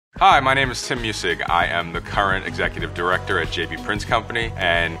Hi, my name is Tim Musig. I am the current executive director at JB Prince Company,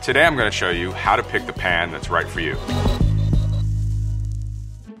 and today I'm going to show you how to pick the pan that's right for you.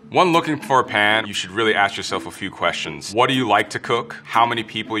 When looking for a pan, you should really ask yourself a few questions. What do you like to cook? How many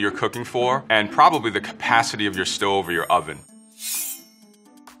people you're cooking for? And probably the capacity of your stove or your oven.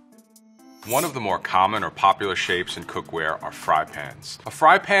 One of the more common or popular shapes in cookware are fry pans. A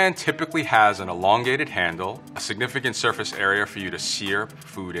fry pan typically has an elongated handle, a significant surface area for you to sear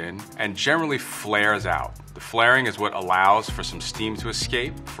food in, and generally flares out. The flaring is what allows for some steam to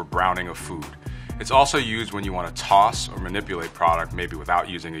escape for browning of food. It's also used when you want to toss or manipulate product, maybe without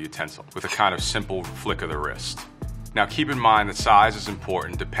using a utensil, with a kind of simple flick of the wrist. Now keep in mind that size is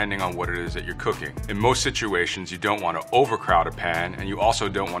important depending on what it is that you're cooking. In most situations, you don't want to overcrowd a pan, and you also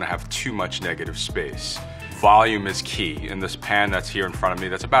don't want to have too much negative space. Volume is key. In this pan that's here in front of me,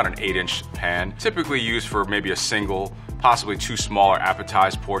 that's about an 8-inch pan, typically used for maybe a single, possibly two smaller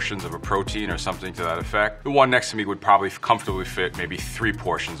appetized portions of a protein or something to that effect. The one next to me would probably comfortably fit maybe 3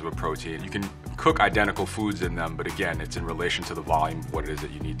 portions of a protein. You can cook identical foods in them, but again, it's in relation to the volume of what it is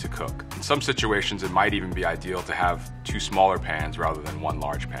that you need to cook. In some situations, it might even be ideal to have 2 smaller pans rather than 1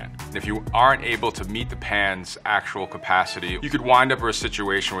 large pan. And if you aren't able to meet the pan's actual capacity, you could wind up in a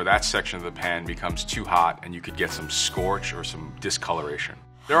situation where that section of the pan becomes too hot and you could get some scorch or some discoloration.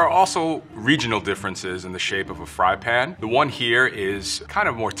 There are also regional differences in the shape of a fry pan. The one here is kind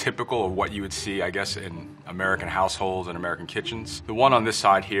of more typical of what you would see, I guess, in American households and American kitchens. The one on this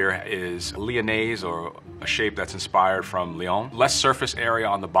side here is Lyonnaise, or a shape that's inspired from Lyon. Less surface area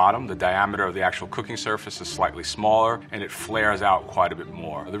on the bottom. The diameter of the actual cooking surface is slightly smaller, and it flares out quite a bit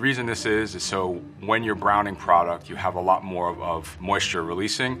more. The reason this is so when you're browning product, you have a lot more of moisture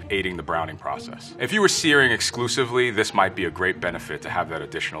releasing, aiding the browning process. If you were searing exclusively, this might be a great benefit to have that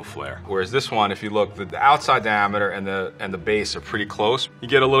additional flare. Whereas this one, if you look, the outside diameter and the base are pretty close. You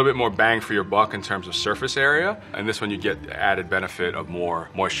get a little bit more bang for your buck in terms of surface area, and this one you get the added benefit of more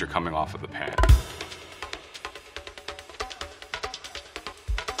moisture coming off of the pan.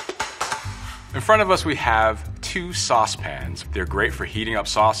 In front of us we have 2 saucepans. They're great for heating up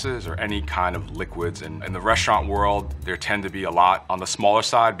sauces or any kind of liquids. And in the restaurant world, there tend to be a lot on the smaller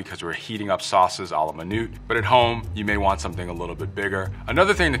side because we're heating up sauces a la minute. But at home, you may want something a little bit bigger.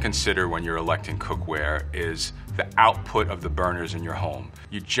 Another thing to consider when you're electing cookware is the output of the burners in your home.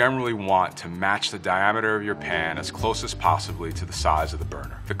 You generally want to match the diameter of your pan as close as possibly to the size of the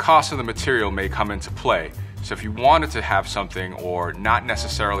burner. The cost of the material may come into play. So if you wanted to have something or not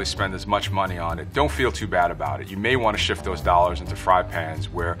necessarily spend as much money on it, don't feel too bad about it. You may want to shift those dollars into fry pans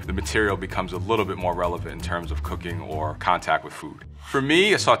where the material becomes a little bit more relevant in terms of cooking or contact with food. For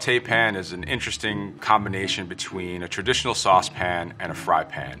me, a sauté pan is an interesting combination between a traditional saucepan and a fry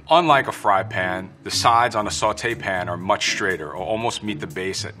pan. Unlike a fry pan, the sides on a sauté pan are much straighter or almost meet the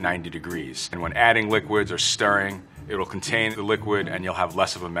base at 90 degrees. And when adding liquids or stirring, it'll contain the liquid and you'll have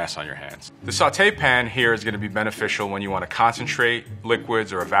less of a mess on your hands. The sauté pan here is going to be beneficial when you want to concentrate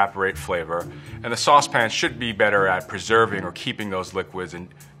liquids or evaporate flavor, and the saucepan should be better at preserving or keeping those liquids and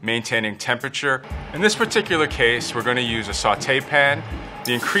maintaining temperature. In this particular case, we're going to use a sauté pan.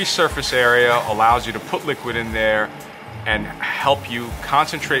 The increased surface area allows you to put liquid in there and help you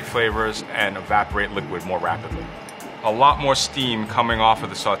concentrate flavors and evaporate liquid more rapidly. A lot more steam coming off of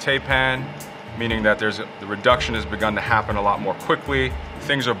the sauté pan, meaning that the reduction has begun to happen a lot more quickly.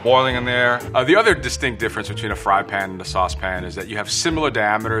 Things are boiling in there. The other distinct difference between a fry pan and a saucepan is that you have similar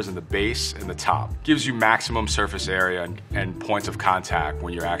diameters in the base and the top. Gives you maximum surface area and points of contact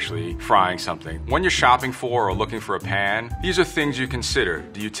when you're actually frying something. When you're shopping for or looking for a pan, these are things you consider.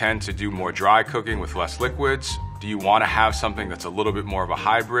 Do you tend to do more dry cooking with less liquids? Do you want to have something that's a little bit more of a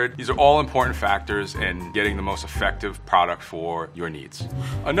hybrid? These are all important factors in getting the most effective product for your needs.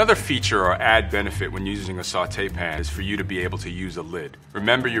 Another feature or add benefit when using a sauté pan is for you to be able to use a lid.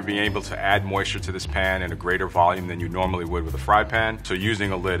 Remember, you're being able to add moisture to this pan in a greater volume than you normally would with a fry pan, so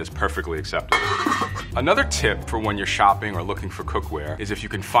using a lid is perfectly acceptable. Another tip for when you're shopping or looking for cookware is if you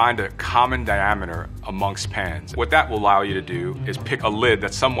can find a common diameter amongst pans. What that will allow you to do is pick a lid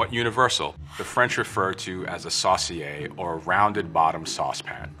that's somewhat universal. The French refer to as a Saucier, or a rounded bottom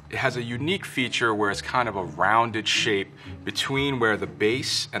saucepan. It has a unique feature where it's kind of a rounded shape between where the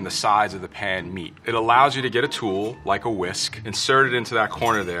base and the sides of the pan meet. It allows you to get a tool, like a whisk, insert it into that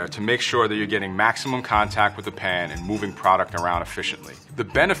corner there to make sure that you're getting maximum contact with the pan and moving product around efficiently. The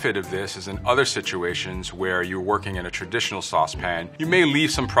benefit of this is in other situations where you're working in a traditional saucepan, you may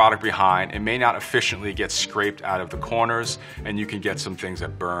leave some product behind. It may not efficiently get scraped out of the corners, and you can get some things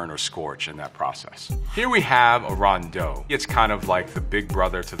that burn or scorch in that process. Here we have a Rondeau. It's kind of like the big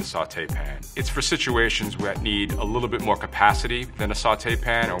brother to the Sauté Pan. It's for situations that need a little bit more capacity than a Sauté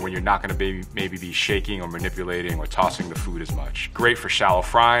Pan, or when you're not going to maybe be shaking or manipulating or tossing the food as much. Great for shallow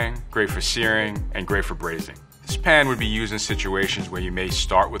frying, great for searing, and great for braising. This pan would be used in situations where you may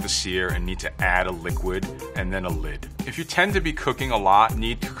start with a sear and need to add a liquid and then a lid. If you tend to be cooking a lot,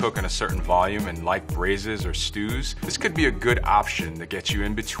 need to cook in a certain volume and like braises or stews, this could be a good option that gets you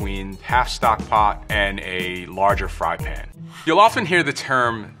in between half stock pot and a larger fry pan. You'll often hear the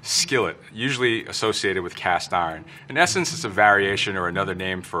term skillet, usually associated with cast iron. In essence, it's a variation or another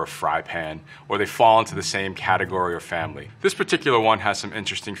name for a fry pan, or they fall into the same category or family. This particular one has some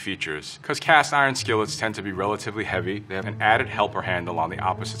interesting features. Because cast iron skillets tend to be relatively heavy, they have an added helper handle on the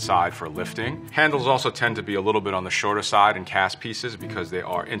opposite side for lifting. Handles also tend to be a little bit on the shorter side in cast pieces because they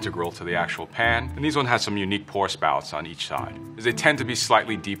are integral to the actual pan. And these ones have some unique pour spouts on each side. They tend to be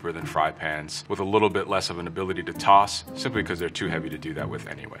slightly deeper than fry pans, with a little bit less of an ability to toss, simply because they're too heavy to do that with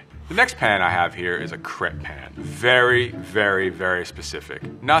anyway. The next pan I have here is a crepe pan. Very, very, very specific.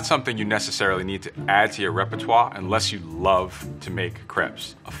 Not something you necessarily need to add to your repertoire unless you love to make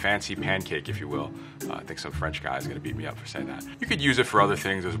crepes. A fancy pancake, if you will. I think some French guy is going to beat me up for saying that. You could use it for other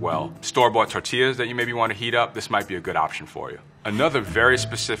things as well. Store-bought tortillas that you maybe want to heat up, this might be a good option for you. Another very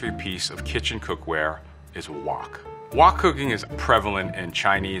specific piece of kitchen cookware is wok. Wok cooking is prevalent in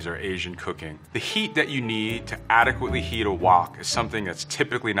Chinese or Asian cooking. The heat that you need to adequately heat a wok is something that's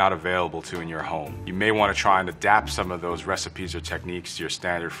typically not available to in your home. You may want to try and adapt some of those recipes or techniques to your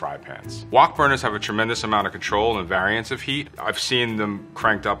standard fry pans. Wok burners have a tremendous amount of control and variance of heat. I've seen them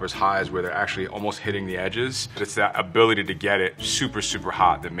cranked up as high as where they're actually almost hitting the edges. It's that ability to get it super, super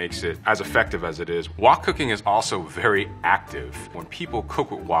hot that makes it as effective as it is. Wok cooking is also very active. When people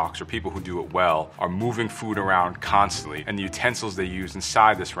cook with woks, or people who do it well, are moving food around constantly, and the utensils they use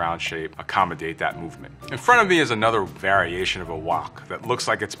inside this round shape accommodate that movement. In front of me is another variation of a wok that looks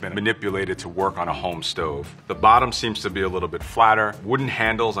like it's been manipulated to work on a home stove. The bottom seems to be a little bit flatter, wooden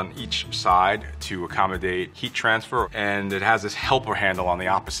handles on each side to accommodate heat transfer, and it has this helper handle on the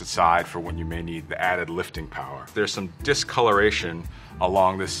opposite side for when you may need the added lifting power. There's some discoloration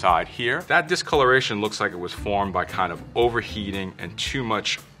along this side here. That discoloration looks like it was formed by kind of overheating and too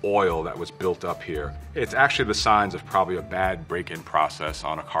much oil that was built up here. It's actually the signs of probably a bad break-in process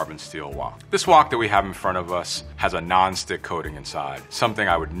on a carbon steel wok. This wok that we have in front of us has a non-stick coating inside, something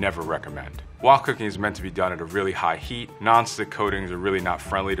I would never recommend. Wok cooking is meant to be done at a really high heat. Non-stick coatings are really not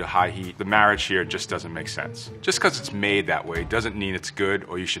friendly to high heat. The marriage here just doesn't make sense. Just because it's made that way doesn't mean it's good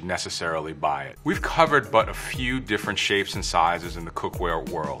or you should necessarily buy it. We've covered but a few different shapes and sizes in the cookware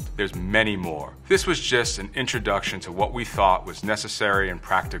world. There's many more. This was just an introduction to what we thought was necessary and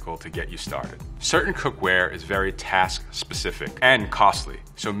practical to get you started. Certain cookware is very task specific and costly,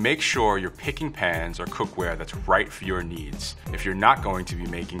 so make sure you're picking pans or cookware that's right for your needs. If you're not going to be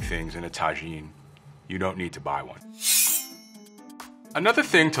making things in a tagine, you don't need to buy one. Another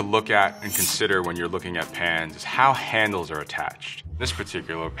thing to look at and consider when you're looking at pans is how handles are attached. This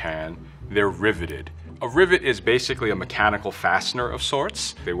particular pan, they're riveted. A rivet is basically a mechanical fastener of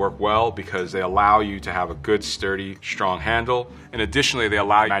sorts. They work well because they allow you to have a good, sturdy, strong handle. And additionally, they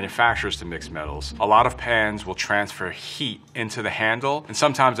allow manufacturers to mix metals. A lot of pans will transfer heat into the handle, and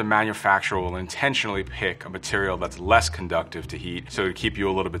sometimes a manufacturer will intentionally pick a material that's less conductive to heat, so to keep you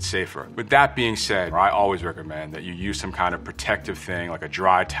a little bit safer. With that being said, I always recommend that you use some kind of protective thing like a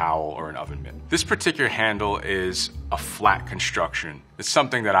dry towel or an oven mitt. This particular handle is a flat construction. It's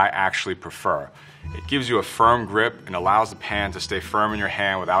something that I actually prefer. It gives you a firm grip and allows the pan to stay firm in your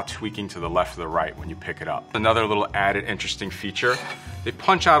hand without tweaking to the left or the right when you pick it up. Another little added interesting feature, they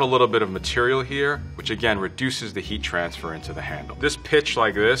punch out a little bit of material here, which again reduces the heat transfer into the handle. This pitch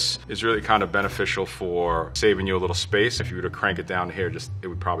like this is really kind of beneficial for saving you a little space. If you were to crank it down here, it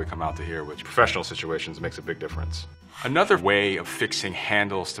would probably come out to here, which professional situations makes a big difference. Another way of fixing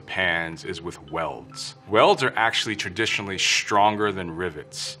handles to pans is with welds. Welds are actually traditionally stronger than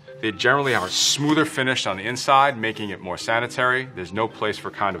rivets. They generally have a smoother finish on the inside, making it more sanitary. There's no place for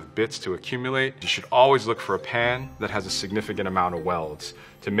kind of bits to accumulate. You should always look for a pan that has a significant amount of welds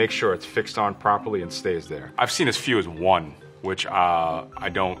to make sure it's fixed on properly and stays there. I've seen as few as one which I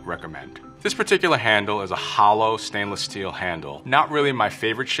don't recommend. This particular handle is a hollow stainless steel handle. Not really my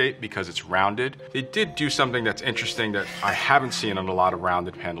favorite shape because it's rounded. They did do something that's interesting that I haven't seen on a lot of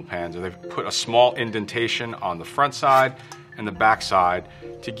rounded handle pans, and they've put a small indentation on the front side and the back side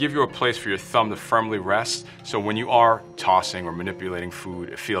to give you a place for your thumb to firmly rest, so when you are tossing or manipulating food,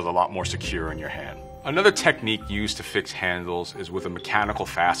 it feels a lot more secure in your hand. Another technique used to fix handles is with a mechanical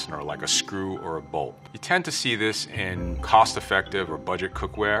fastener like a screw or a bolt. You tend to see this in cost-effective or budget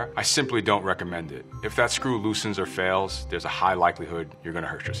cookware. I simply don't recommend it. If that screw loosens or fails, there's a high likelihood you're gonna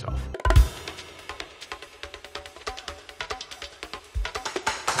hurt yourself.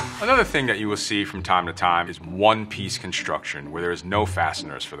 Another thing that you will see from time to time is one-piece construction where there is no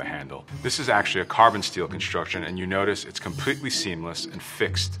fasteners for the handle. This is actually a carbon steel construction, and you notice it's completely seamless and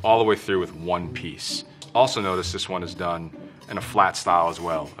fixed all the way through with one piece. Also notice this one is done in a flat style as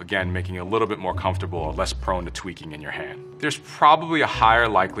well, again making it a little bit more comfortable or less prone to tweaking in your hand. There's probably a higher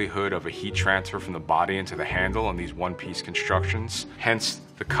likelihood of a heat transfer from the body into the handle on these one-piece constructions, hence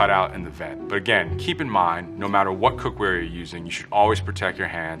the cutout and the vent. But again, keep in mind, no matter what cookware you're using, you should always protect your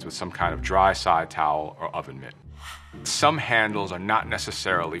hands with some kind of dry side towel or oven mitt. Some handles are not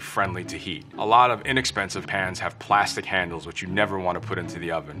necessarily friendly to heat. A lot of inexpensive pans have plastic handles which you never want to put into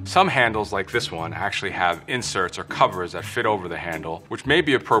the oven. Some handles, like this one, actually have inserts or covers that fit over the handle, which may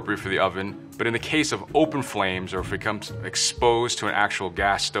be appropriate for the oven, but in the case of open flames or if it becomes exposed to an actual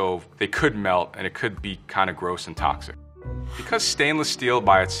gas stove, they could melt and it could be kind of gross and toxic. Because stainless steel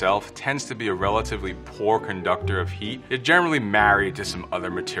by itself tends to be a relatively poor conductor of heat, it's generally married to some other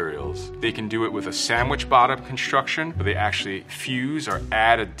materials. They can do it with a sandwich bottom construction, where they actually fuse or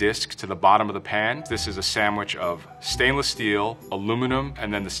add a disc to the bottom of the pan. This is a sandwich of stainless steel, aluminum,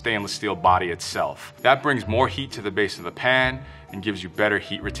 and then the stainless steel body itself. That brings more heat to the base of the pan and gives you better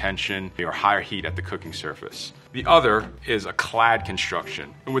heat retention or higher heat at the cooking surface. The other is a Clad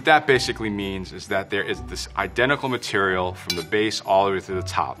construction. And what that basically means is that there is this identical material from the base all the way to the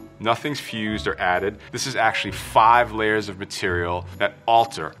top. Nothing's fused or added. This is actually 5 layers of material that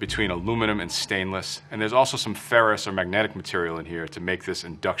alter between aluminum and stainless. And there's also some ferrous or magnetic material in here to make this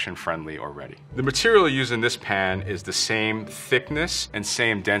induction friendly already. The material used in this pan is the same thickness and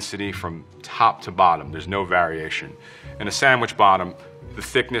same density from top to bottom. There's no variation. In a sandwich bottom, the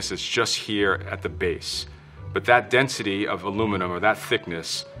thickness is just here at the base. But that density of aluminum, or that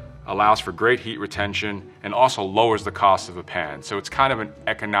thickness, allows for great heat retention and also lowers the cost of a pan. So it's kind of an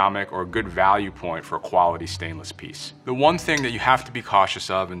economic or a good value point for a quality stainless piece. The one thing that you have to be cautious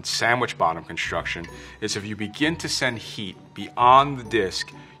of in sandwich bottom construction is if you begin to send heat beyond the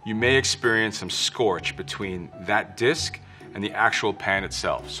disc, you may experience some scorch between that disc and the actual pan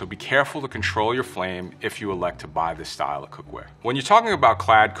itself. So be careful to control your flame if you elect to buy this style of cookware. When you're talking about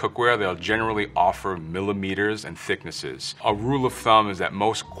Clad cookware, they'll generally offer millimeters and thicknesses. A rule of thumb is that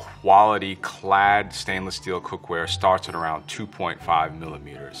most quality Clad stainless steel cookware starts at around 2.5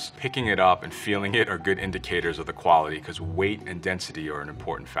 millimeters. Picking it up and feeling it are good indicators of the quality because weight and density are an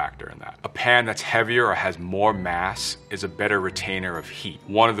important factor in that. A pan that's heavier or has more mass is a better retainer of heat.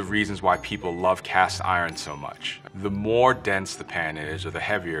 One of the reasons why people love cast iron so much. The more dense the pan is, or the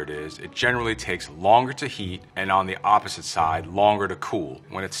heavier it is, it generally takes longer to heat, and on the opposite side, longer to cool.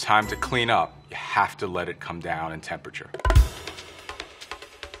 When it's time to clean up, you have to let it come down in temperature.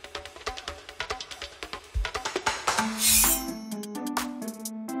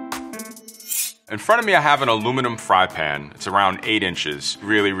 In front of me, I have an aluminum fry pan. It's around 8 inches,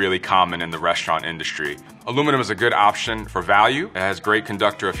 really common in the restaurant industry. Aluminum is a good option for value. It has great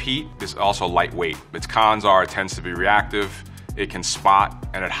conductor of heat. It's also lightweight. Its cons are it tends to be reactive, it can spot,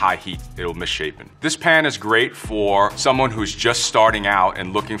 and at high heat, it'll misshapen. This pan is great for someone who's just starting out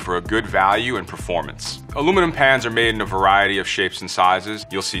and looking for a good value and performance. Aluminum pans are made in a variety of shapes and sizes.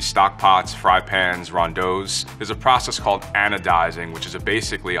 You'll see stock pots, fry pans, rondeaus. There's a process called anodizing, which is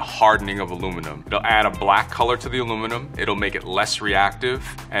basically a hardening of aluminum. It'll add a black color to the aluminum, it'll make it less reactive,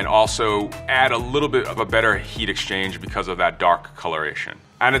 and also add a little bit of a better heat exchange because of that dark coloration.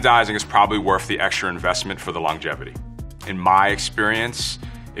 Anodizing is probably worth the extra investment for the longevity. In my experience,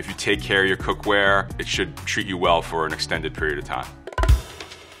 if you take care of your cookware, it should treat you well for an extended period of time.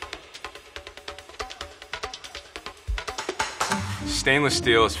 Stainless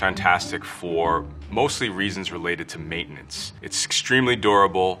steel is fantastic for mostly reasons related to maintenance. It's extremely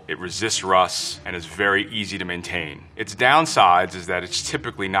durable, it resists rust, and is very easy to maintain. Its downsides is that it's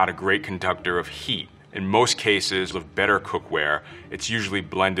typically not a great conductor of heat. In most cases of better cookware, it's usually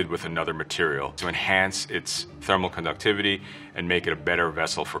blended with another material to enhance its thermal conductivity and make it a better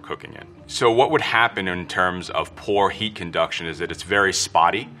vessel for cooking in. So what would happen in terms of poor heat conduction is that it's very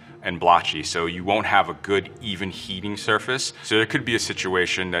spotty and blotchy, so you won't have a good even heating surface. So there could be a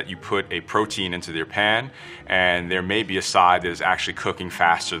situation that you put a protein into your pan and there may be a side that is actually cooking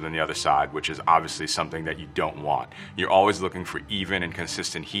faster than the other side, which is obviously something that you don't want. You're always looking for even and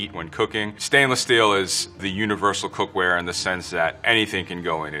consistent heat when cooking. Stainless steel is the universal cookware in the sense that anything can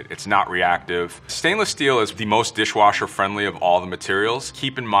go in it. It's not reactive. Stainless steel is the most dishwasher friendly of all the materials.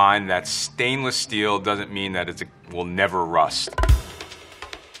 Keep in mind that stainless steel doesn't mean that it will never rust.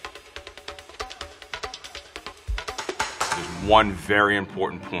 One very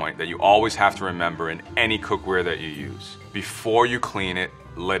important point that you always have to remember in any cookware that you use. Before you clean it,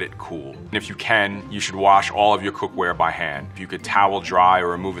 let it cool. And if you can, you should wash all of your cookware by hand. If you could towel dry or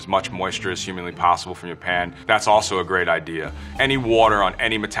remove as much moisture as humanly possible from your pan, that's also a great idea. Any water on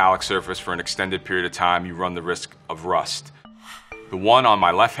any metallic surface for an extended period of time, you run the risk of rust. The one on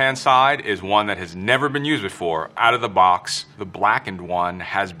my left-hand side is one that has never been used before. Out of the box, the blackened one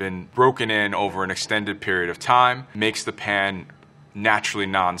has been broken in over an extended period of time, makes the pan naturally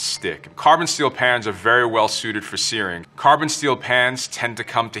non-stick. Carbon steel pans are very well suited for searing. Carbon steel pans tend to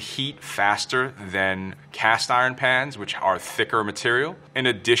come to heat faster than cast iron pans, which are thicker material. In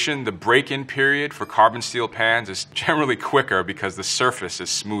addition, the break-in period for carbon steel pans is generally quicker because the surface is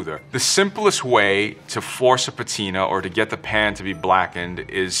smoother. The simplest way to force a patina or to get the pan to be blackened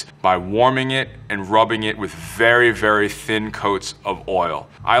is by warming it and rubbing it with very, very thin coats of oil.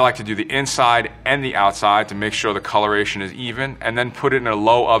 I like to do the inside and the outside to make sure the coloration is even, and then put it in a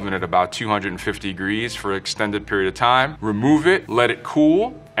low oven at about 250 degrees for an extended period of time. Remove it, let it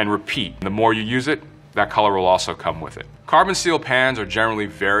cool, and repeat. The more you use it, that color will also come with it. Carbon steel pans are generally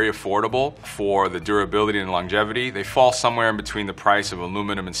very affordable for the durability and longevity. They fall somewhere in between the price of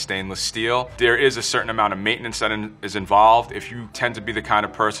aluminum and stainless steel. There is a certain amount of maintenance that is involved. If you tend to be the kind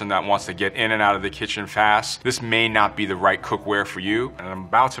of person that wants to get in and out of the kitchen fast, this may not be the right cookware for you. And I'm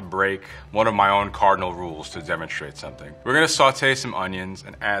about to break one of my own cardinal rules to demonstrate something. We're gonna saute some onions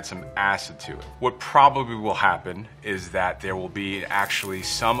and add some acid to it. What probably will happen is that there will be actually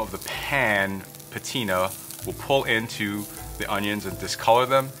some of the pan patina will pull into the onions and discolor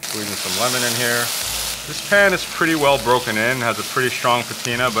them. Squeezing some lemon in here. This pan is pretty well broken in, has a pretty strong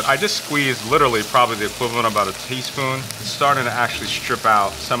patina, but I just squeezed literally probably the equivalent of about a teaspoon. It's starting to actually strip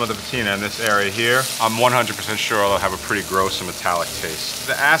out some of the patina in this area here. I'm 100% sure it'll have a pretty gross and metallic taste.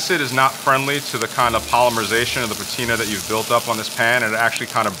 The acid is not friendly to the kind of polymerization of the patina that you've built up on this pan, and it actually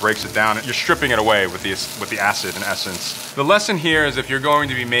kind of breaks it down. You're stripping it away with the acid in essence. The lesson here is if you're going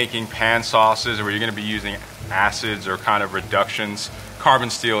to be making pan sauces or you're going to be using acids or kind of reductions,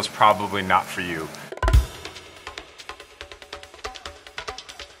 carbon steel is probably not for you.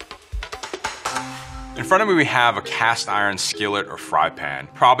 In front of me we have a cast iron skillet or fry pan,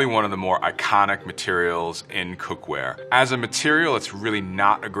 probably one of the more iconic materials in cookware. As a material, it's really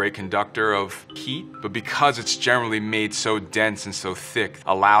not a great conductor of heat, but because it's generally made so dense and so thick,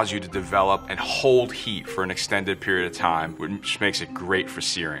 allows you to develop and hold heat for an extended period of time, which makes it great for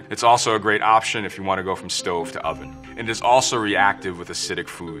searing. It's also a great option if you want to go from stove to oven. It is also reactive with acidic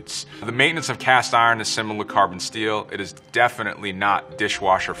foods. The maintenance of cast iron is similar to carbon steel. It is definitely not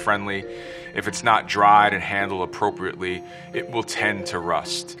dishwasher friendly. If it's not dried and handled appropriately, it will tend to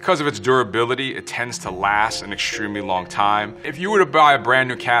rust. Because of its durability, it tends to last an extremely long time. If you were to buy a brand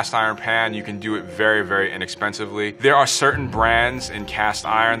new cast iron pan, you can do it very, very inexpensively. There are certain brands in cast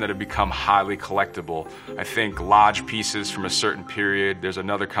iron that have become highly collectible. I think Lodge pieces from a certain period. There's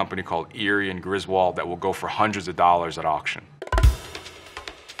another company called Erie and Griswold that will go for hundreds of dollars at auction.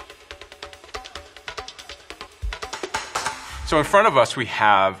 So in front of us we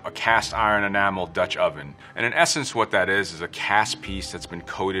have a cast iron enamel Dutch oven. And in essence what that is a cast piece that's been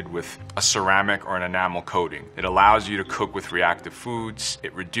coated with a ceramic or an enamel coating. It allows you to cook with reactive foods,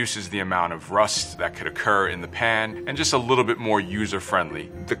 it reduces the amount of rust that could occur in the pan, and just a little bit more user-friendly.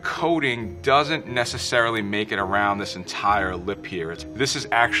 The coating doesn't necessarily make it around this entire lip here. This is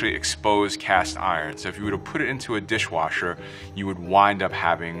actually exposed cast iron, so if you were to put it into a dishwasher, you would wind up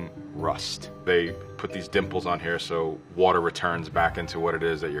having rust. They put these dimples on here so water returns back into what it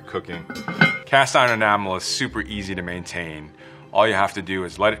is that you're cooking. Cast iron enamel is super easy to maintain. All you have to do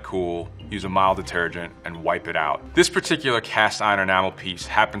is let it cool, use a mild detergent, and wipe it out. This particular cast iron enamel piece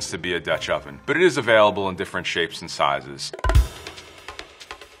happens to be a Dutch oven, but it is available in different shapes and sizes.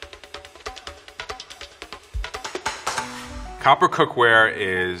 Copper cookware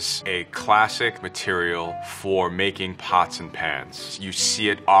is a classic material for making pots and pans. You see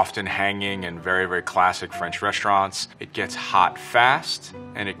it often hanging in very, very classic French restaurants. It gets hot fast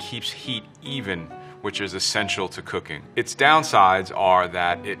and it keeps heat even which is essential to cooking. Its downsides are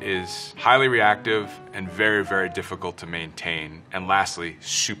that it is highly reactive and very, very difficult to maintain. And lastly,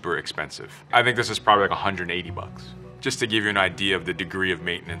 super expensive. I think this is probably like 180 bucks. Just to give you an idea of the degree of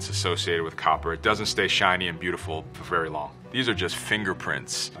maintenance associated with copper, it doesn't stay shiny and beautiful for very long. These are just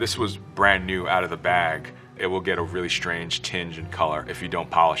fingerprints. This was brand new out of the bag. It will get a really strange tinge in color if you don't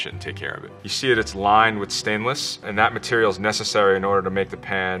polish it and take care of it. You see it's lined with stainless, and that material is necessary in order to make the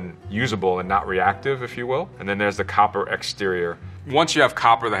pan usable and not reactive, if you will. And then there's the copper exterior. Once you have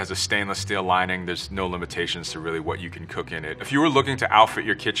copper that has a stainless steel lining, there's no limitations to really what you can cook in it. If you were looking to outfit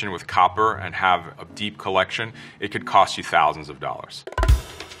your kitchen with copper and have a deep collection, it could cost you thousands of dollars.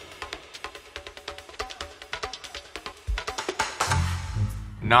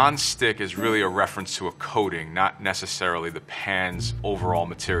 Non-stick is really a reference to a coating, not necessarily the pan's overall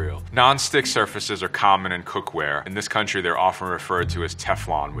material. Non-stick surfaces are common in cookware. In this country, they're often referred to as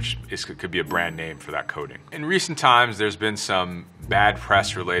Teflon, which could be a brand name for that coating. In recent times, there's been some bad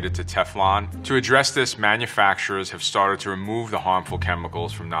press related to Teflon. To address this, manufacturers have started to remove the harmful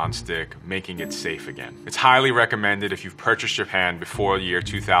chemicals from non-stick, making it safe again. It's highly recommended if you've purchased your pan before the year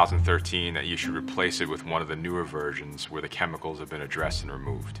 2013 that you should replace it with one of the newer versions where the chemicals have been addressed and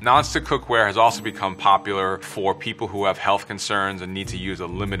removed. Non-stick cookware has also become popular for people who have health concerns and need to use a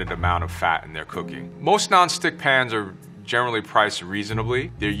limited amount of fat in their cooking. Most non-stick pans are generally priced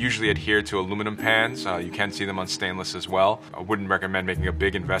reasonably. They're usually adhered to aluminum pans. You can see them on stainless as well. I wouldn't recommend making a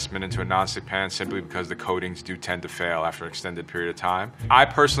big investment into a non-stick pan simply because the coatings do tend to fail after an extended period of time. I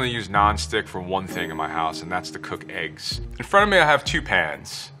personally use non-stick for one thing in my house, and that's to cook eggs. In front of me I have two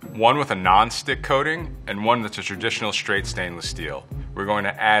pans, one with a non-stick coating and one that's a traditional straight stainless steel. We're going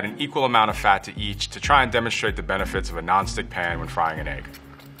to add an equal amount of fat to each to try and demonstrate the benefits of a non-stick pan when frying an egg.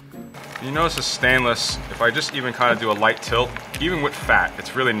 You notice the stainless, if I just even kind of do a light tilt, even with fat,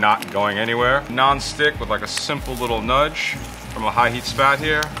 it's really not going anywhere. Non-stick with like a simple little nudge from a high heat spat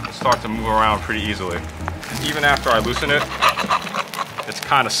here, it'll start to move around pretty easily. And even after I loosen it, it's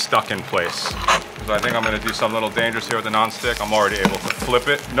kind of stuck in place. So I think I'm gonna do something a little dangerous here with the non-stick. I'm already able to flip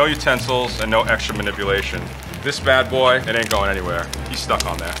it. No utensils and no extra manipulation. This bad boy, it ain't going anywhere. He's stuck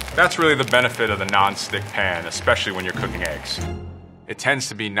on there. That's really the benefit of the non-stick pan, especially when you're cooking eggs. It tends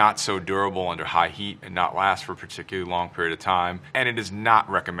to be not so durable under high heat and not last for a particularly long period of time. And it is not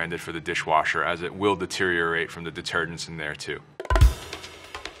recommended for the dishwasher as it will deteriorate from the detergents in there too.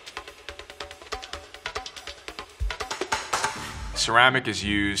 Ceramic is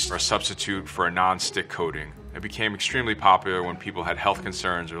used for a substitute for a non-stick coating. It became extremely popular when people had health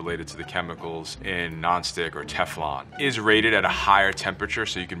concerns related to the chemicals in non-stick or Teflon. It is rated at a higher temperature,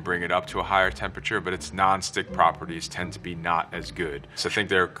 so you can bring it up to a higher temperature, but its non-stick properties tend to be not as good. So I think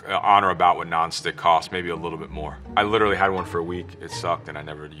they're on or about what non-stick costs, maybe a little bit more. I literally had one for a week, it sucked, and I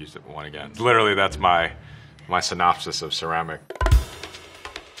never used it one again. Literally, that's my synopsis of ceramic.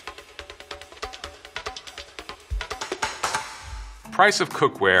 Price of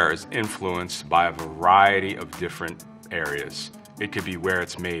cookware is influenced by a variety of different areas. It could be where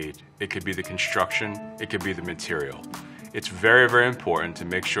it's made, it could be the construction, it could be the material. It's very, very important to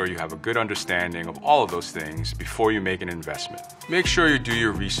make sure you have a good understanding of all of those things before you make an investment. Make sure you do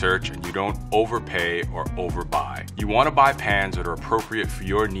your research and you don't overpay or overbuy. You want to buy pans that are appropriate for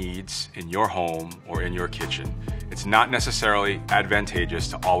your needs in your home or in your kitchen. It's not necessarily advantageous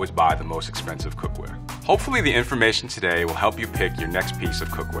to always buy the most expensive cookware. Hopefully the information today will help you pick your next piece of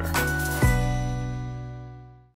cookware.